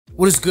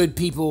What is good,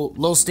 people?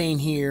 Lilstain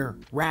here,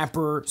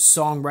 rapper,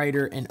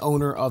 songwriter, and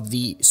owner of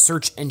the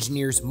Search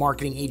Engineers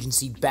marketing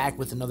agency, back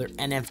with another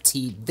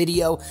NFT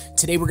video.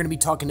 Today we're going to be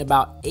talking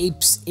about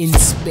Apes in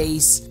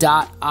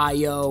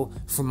Space.io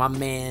from my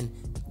man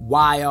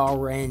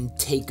YRN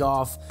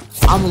Takeoff.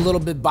 I'm a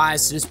little bit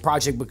biased to this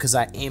project because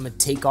I am a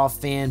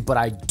Takeoff fan, but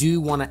I do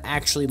want to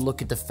actually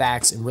look at the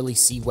facts and really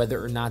see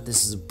whether or not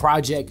this is a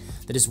project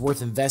that is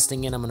worth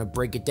investing in. I'm going to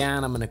break it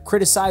down, I'm going to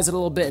criticize it a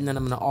little bit, and then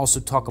I'm going to also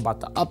talk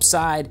about the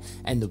upside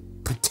and the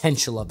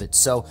potential of it.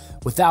 So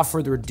without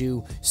further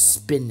ado,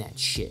 spin that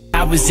shit.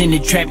 I was in the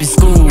trap in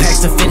school, packed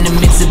stuff in the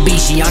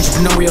Mitsubishi.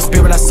 Entrepreneurial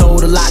spirit, I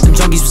sold a lot. Them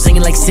junkies were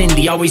singing like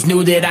Cindy. Always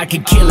knew that I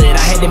could kill it. I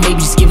had to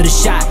maybe just give it a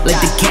shot.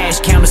 Let the cash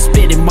counter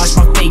spit and watch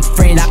my fake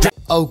friends.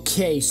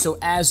 Okay, so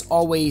as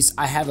always,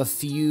 I have a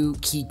few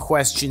key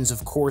questions.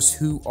 Of course,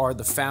 who are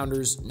the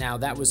founders? Now,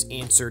 that was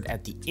answered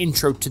at the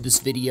intro to this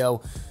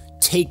video.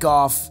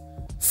 Takeoff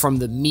from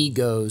the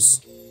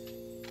Migos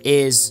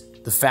is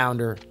the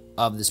founder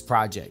of this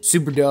project.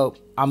 Super dope.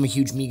 I'm a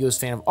huge Migos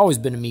fan. I've always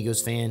been a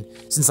Migos fan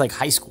since like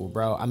high school,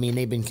 bro. I mean,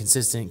 they've been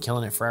consistent,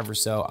 killing it forever,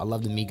 so I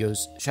love the Migos.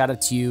 Shout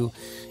out to you.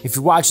 If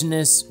you're watching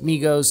this,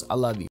 Migos, I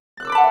love you.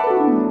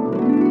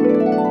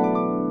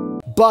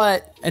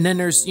 But, and then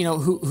there's, you know,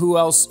 who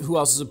else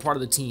is a part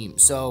of the team?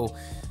 So,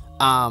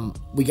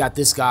 we got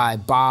this guy,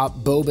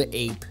 Boba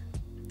Ape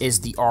is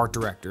the art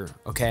director,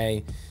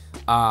 okay?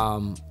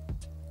 Now,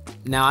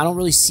 I don't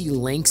really see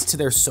links to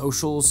their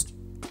socials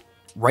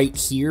right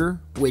here,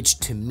 which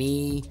to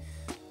me,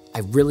 I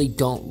really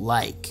don't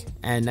like.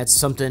 And that's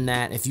something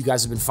that if you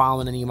guys have been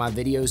following any of my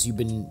videos,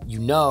 you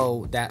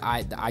know that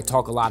I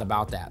talk a lot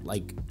about that.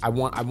 Like I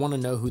want to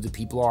know who the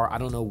people are. I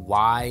don't know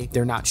why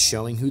they're not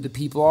showing who the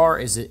people are.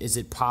 Is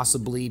it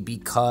possibly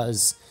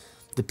because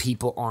the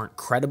people aren't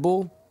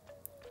credible?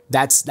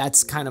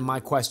 That's kind of my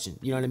question.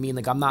 You know what I mean?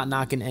 Like, I'm not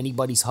knocking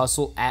anybody's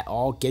hustle at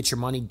all. Get your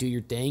money, do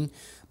your thing.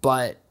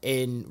 But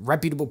in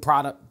reputable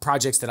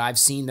projects that I've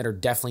seen that are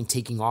definitely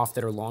taking off,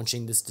 that are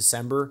launching this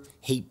December,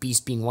 Hate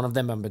Beast being one of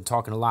them, I've been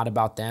talking a lot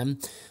about them.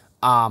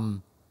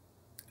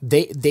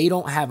 They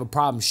don't have a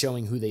problem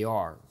showing who they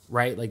are,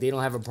 right? Like, they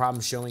don't have a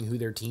problem showing who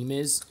their team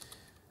is.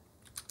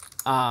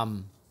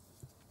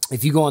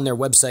 If you go on their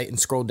website and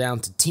scroll down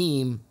to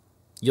team,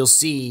 you'll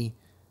see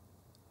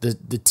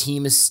the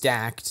team is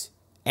stacked,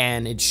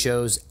 and it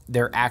shows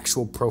their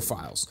actual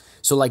profiles.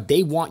 So like,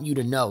 they want you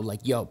to know,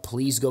 like, yo,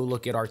 please go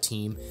look at our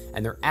team,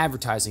 and they're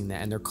advertising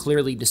that, and they're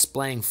clearly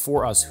displaying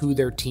for us who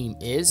their team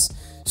is.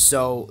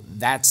 So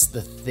that's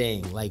the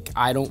thing. Like,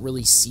 I don't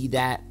really see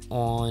that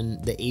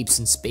on the Apes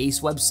in Space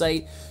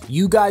website.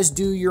 You guys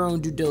do your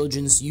own due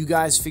diligence. You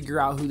guys figure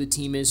out who the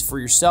team is for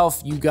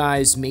yourself. You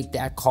guys make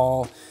that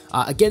call.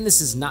 Again,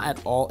 this is not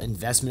at all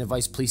investment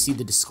advice. Please see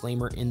the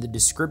disclaimer in the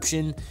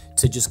description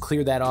to just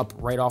clear that up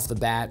right off the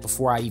bat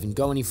before I even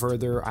go any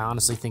further. I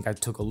honestly think I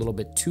took a little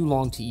bit too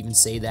long to even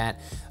say that.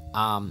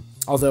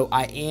 Although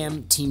I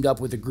am teamed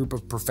up with a group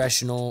of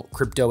professional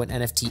crypto and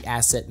NFT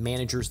asset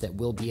managers that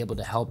will be able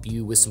to help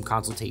you with some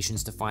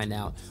consultations to find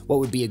out what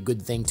would be a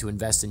good thing to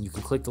invest in. You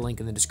can click the link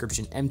in the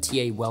description,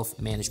 MTA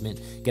Wealth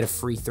Management, get a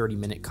free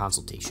 30-minute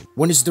consultation.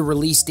 When is the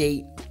release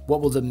date?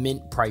 What will the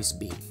mint price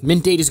be?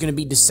 Mint date is going to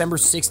be December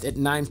 6th at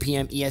 9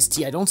 p.m.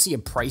 EST. I don't see a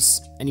price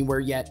anywhere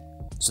yet,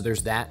 so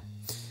there's that.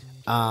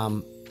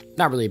 Not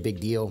really a big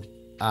deal.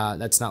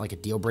 That's not like a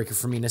deal breaker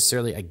for me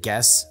necessarily, I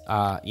guess.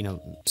 You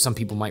know, some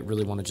people might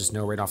really want to just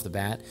know right off the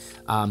bat.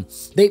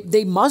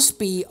 They must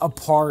be a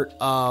part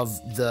of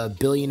the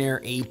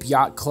Billionaire Ape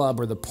Yacht Club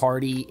or the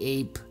Party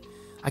Ape.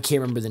 I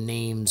can't remember the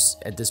names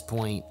at this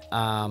point.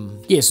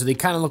 Yeah, so they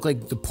kind of look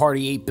like the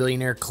Party Ape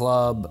Billionaire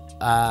Club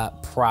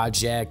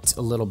project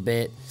a little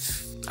bit.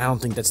 I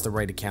don't think that's the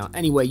right account.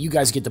 Anyway, you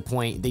guys get the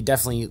point. They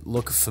definitely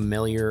look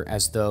familiar,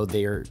 as though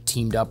they are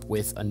teamed up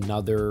with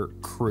another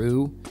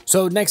crew.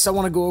 So next, I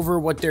want to go over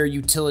what their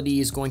utility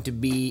is going to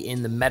be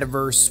in the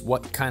metaverse,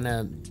 what kind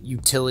of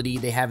utility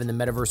they have in the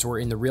metaverse or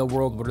in the real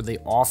world. What are they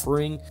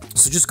offering?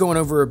 So just going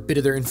over a bit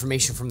of their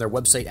information from their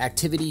website.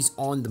 Activities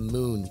on the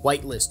moon.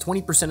 Whitelist,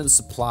 20% of the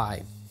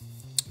supply.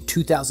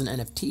 2,000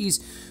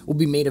 NFTs will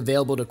be made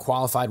available to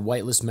qualified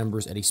whitelist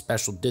members at a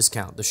special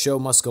discount. The show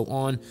must go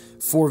on.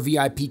 4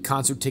 VIP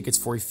concert tickets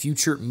for a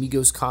future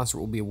Migos concert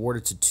will be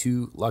awarded to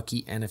 2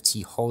 lucky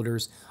NFT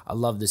holders. I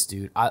love this,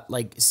 dude.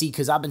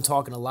 Because I've been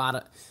talking a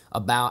lot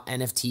about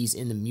NFTs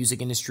in the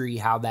music industry,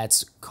 how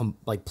that's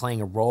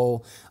playing a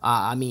role.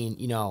 I mean,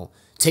 you know,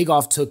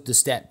 Takeoff took the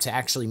step to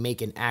actually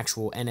make an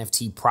actual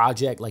NFT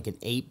project, like an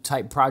ape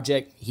type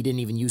project. He didn't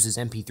even use his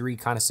MP3,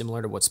 kind of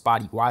similar to what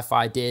Spotty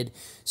Wi-Fi did.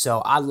 So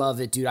I love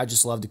it, dude. I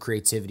just love the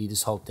creativity,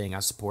 this whole thing. I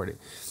support it.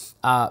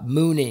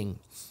 Mooning.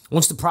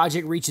 Once the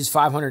project reaches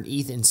 500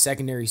 ETH in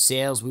secondary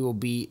sales, we will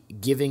be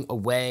giving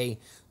away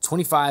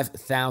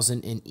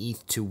 25,000 in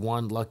ETH to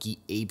 1 lucky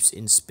Apes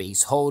in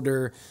Space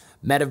holder.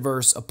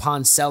 metaverse.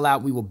 Upon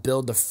sellout, we will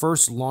build the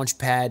first launch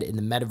pad in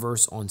the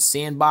metaverse on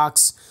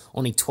Sandbox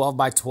on a 12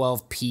 by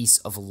 12 piece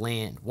of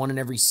land. One in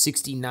every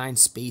 69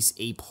 Space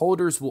Ape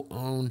holders will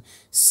own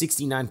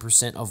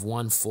 69% of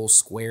one full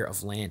square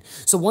of land.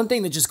 So one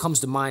thing that just comes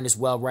to mind as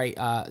well, right?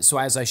 So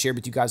as I shared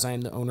with you guys, I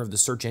am the owner of the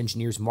Search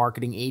Engineers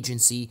Marketing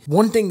Agency.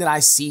 One thing that I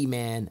see,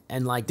 man,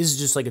 and like this is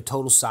just like a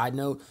total side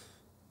note,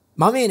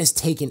 my man is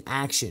taking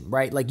action,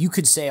 right? Like you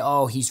could say,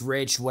 oh, he's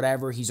rich,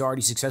 whatever, he's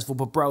already successful.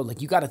 But bro,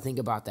 like you got to think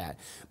about that.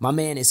 My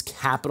man is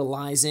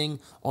capitalizing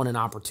on an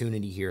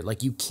opportunity here.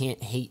 Like you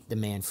can't hate the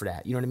man for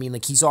that. You know what I mean?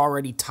 Like he's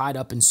already tied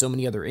up in so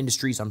many other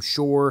industries, I'm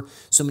sure,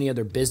 so many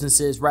other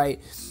businesses, right?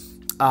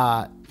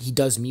 He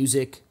does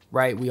music,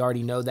 right? We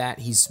already know that.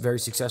 He's very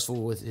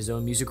successful with his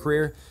own music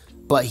career.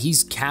 But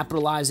he's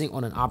capitalizing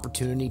on an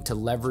opportunity to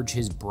leverage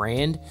his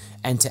brand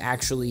and to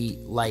actually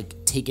like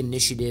take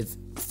initiative,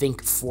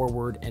 think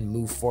forward, and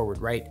move forward,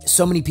 right?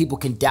 So many people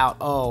can doubt,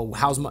 oh,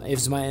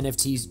 is my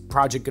NFT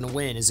project going to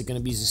win? Is it going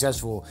to be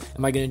successful?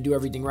 Am I going to do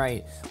everything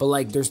right? But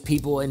like there's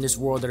people in this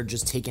world that are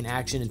just taking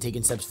action and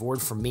taking steps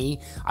forward. For me,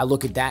 I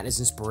look at that as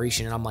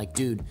inspiration and I'm like,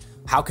 dude,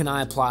 how can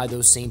I apply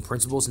those same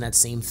principles and that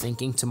same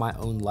thinking to my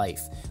own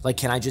life? Like,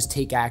 can I just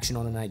take action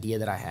on an idea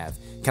that I have?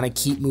 Can I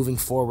keep moving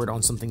forward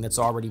on something that's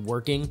already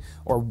working,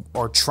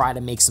 or try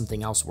to make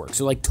something else work?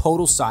 So like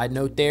total side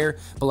note there,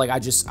 but like I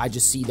just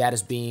see that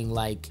as being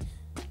like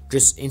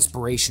just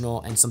inspirational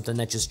and something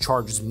that just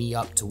charges me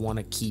up to want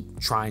to keep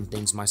trying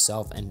things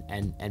myself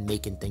and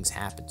making things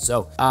happen.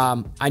 So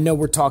I know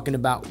we're talking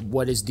about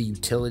what is the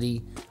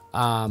utility,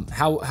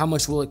 how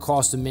much will it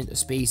cost to mint a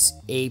Space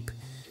Ape?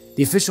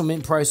 The official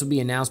mint price will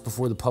be announced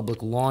before the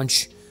public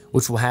launch,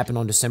 which will happen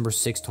on December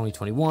 6,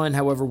 2021.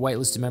 However,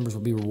 whitelisted members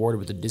will be rewarded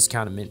with a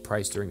discounted mint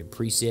price during the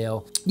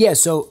pre-sale. Yeah,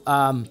 so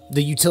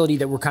the utility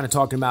that we're kind of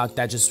talking about,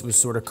 that just was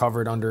sort of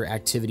covered under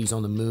activities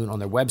on the moon on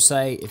their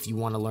website. If you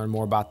want to learn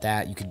more about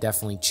that, you could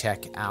definitely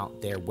check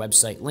out their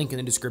website. Link in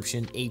the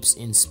description,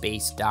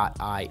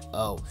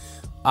 apesinspace.io.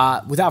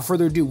 Without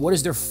further ado, what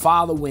is their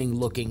following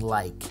looking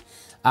like?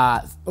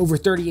 Over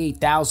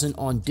 38,000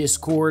 on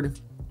Discord.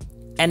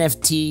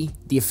 NFT,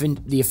 the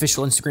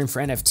official Instagram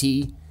for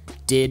NFT,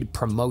 did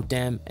promote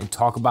them and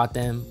talk about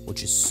them,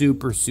 which is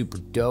super, super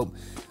dope.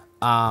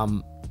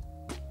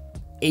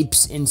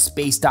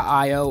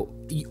 Apesinspace.io.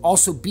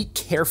 Also, be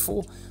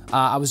careful.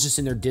 I was just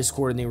in their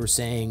Discord and they were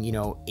saying, you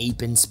know,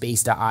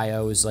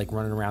 apeinspace.io is like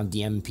running around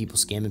DMing people,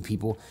 scamming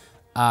people.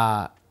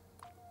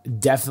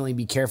 Definitely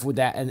be careful with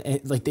that.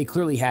 And like they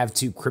clearly have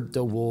to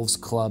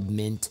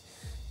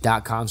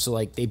CryptoWolvesClubMint.com. So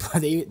like they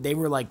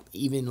were like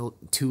even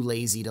too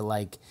lazy to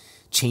like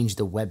change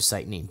the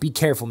website name. Be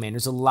careful, man.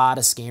 There's a lot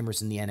of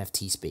scammers in the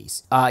NFT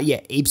space. Yeah,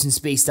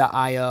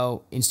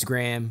 apesinspace.io,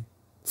 Instagram,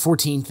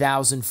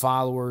 14,000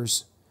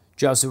 followers,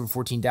 just over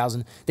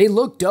 14,000. They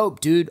look dope,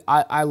 dude.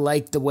 I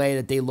like the way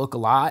that they look a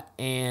lot.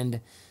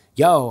 And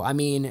yo, I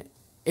mean,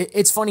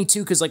 it's funny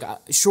too, because like,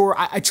 sure,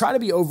 I try to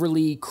be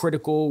overly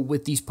critical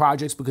with these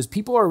projects because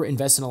people are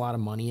investing a lot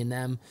of money in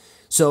them.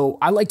 So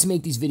I like to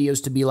make these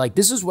videos to be like,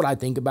 this is what I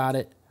think about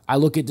it. I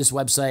look at this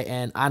website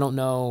and I don't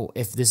know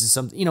if this is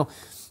something, you know,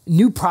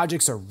 new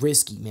projects are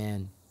risky,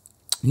 man.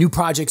 New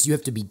projects, you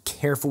have to be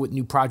careful with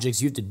new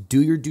projects. You have to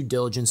do your due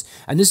diligence.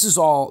 And this is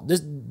all,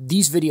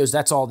 these videos,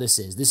 that's all this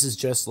is. This is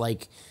just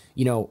like,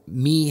 you know,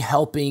 me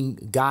helping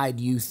guide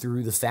you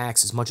through the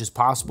facts as much as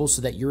possible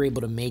so that you're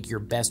able to make your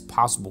best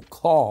possible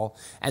call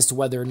as to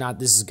whether or not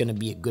this is going to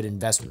be a good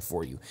investment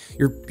for you.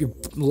 You're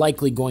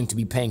likely going to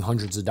be paying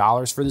hundreds of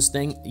dollars for this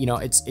thing. You know,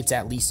 it's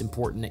at least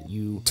important that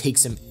you take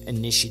some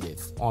initiative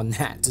on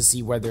that to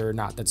see whether or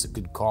not that's a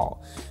good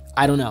call.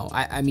 I don't know.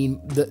 I mean,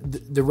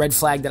 the red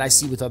flag that I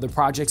see with other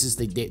projects is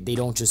they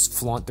don't just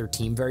flaunt their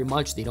team very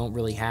much. They don't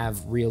really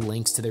have real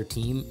links to their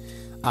team.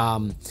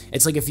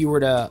 It's like if you were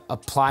to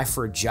apply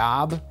for a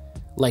job,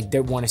 like they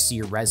want to see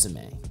your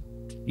resume.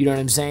 You know what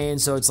I'm saying?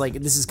 So it's like,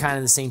 this is kind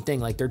of the same thing.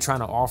 Like they're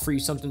trying to offer you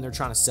something. They're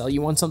trying to sell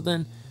you on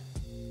something.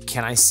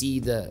 Can I see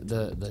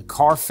the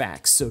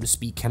Carfax, so to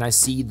speak? Can I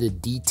see the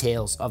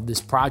details of this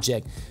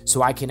project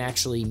so I can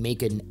actually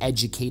make an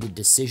educated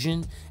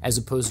decision as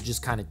opposed to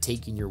just kind of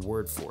taking your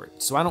word for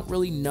it? So I don't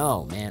really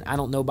know, man. I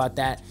don't know about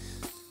that.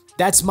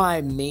 That's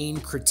my main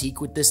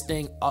critique with this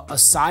thing.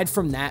 Aside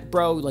from that,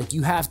 bro, like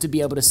you have to be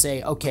able to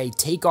say, okay,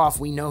 Takeoff,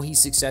 we know he's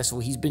successful.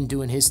 He's been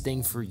doing his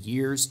thing for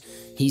years.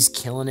 He's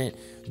killing it.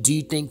 Do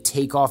you think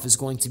Takeoff is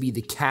going to be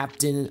the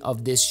captain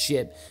of this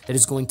ship that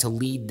is going to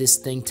lead this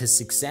thing to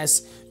success?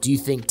 Do you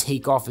think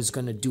Takeoff is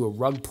going to do a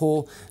rug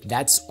pull?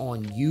 That's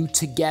on you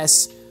to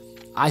guess.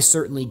 I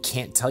certainly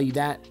can't tell you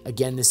that.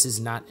 Again, this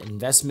is not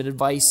investment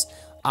advice.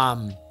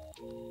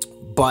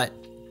 But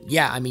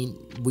yeah, I mean,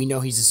 we know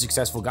he's a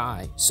successful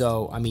guy.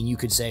 So, I mean, you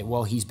could say,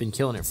 well, he's been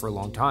killing it for a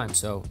long time.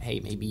 So, hey,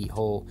 maybe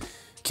he'll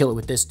kill it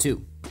with this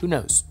too. Who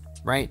knows,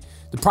 right?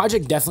 The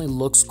project definitely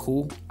looks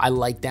cool. I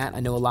like that. I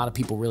know a lot of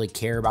people really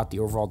care about the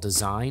overall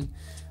design.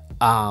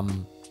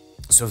 So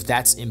if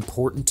that's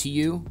important to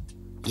you,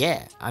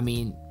 yeah, I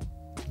mean,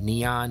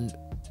 neon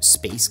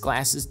space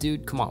glasses,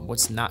 dude. Come on,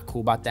 what's not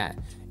cool about that?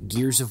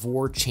 Gears of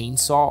War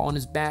chainsaw on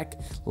his back.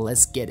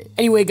 Let's get it.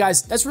 Anyway,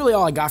 guys, that's really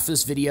all I got for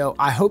this video.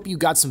 I hope you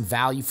got some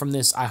value from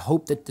this. I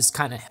hope that this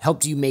kind of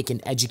helped you make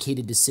an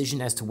educated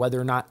decision as to whether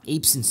or not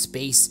Apes in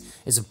Space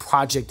is a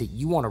project that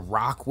you want to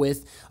rock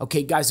with.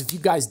 Okay, guys, if you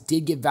guys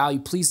did get value,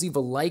 please leave a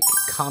like,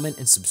 comment,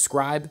 and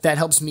subscribe. That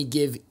helps me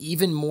give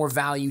even more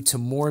value to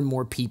more and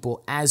more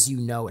people. As you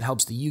know, it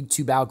helps the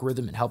YouTube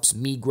algorithm. It helps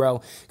me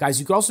grow. Guys,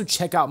 you can also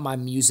check out my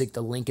music,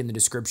 the link in the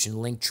description,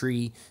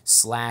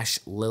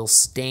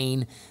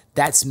 linktr.ee/lilstain.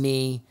 That's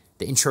me.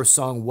 The intro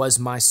song was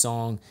my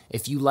song.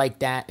 If you like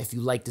that, if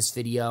you like this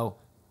video,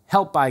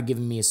 help by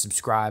giving me a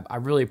subscribe. I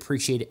really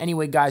appreciate it.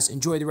 Anyway, guys,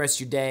 enjoy the rest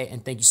of your day,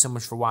 and thank you so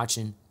much for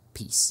watching.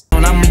 Peace.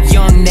 I'm a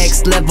young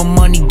next level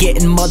money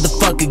getting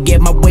motherfucker.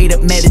 Get my weight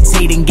up,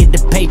 meditating, get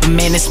the paper,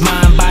 man. It's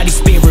mind, body,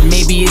 spirit.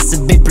 Maybe it's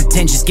a bit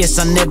pretentious. Guess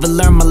I never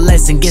learned my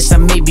lesson. Guess I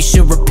maybe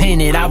should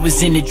repent it. I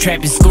was in the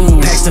trap in school.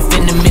 Pack stuff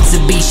in the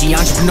Mitsubishi.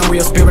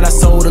 Entrepreneurial spirit, I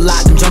sold a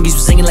lot. Them junkies were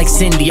singing like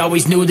Cindy.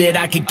 Always knew that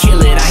I could kill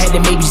it. I had to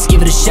maybe just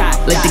give it a shot.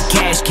 Let the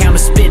cash counter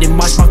spit and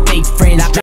watch my fake friends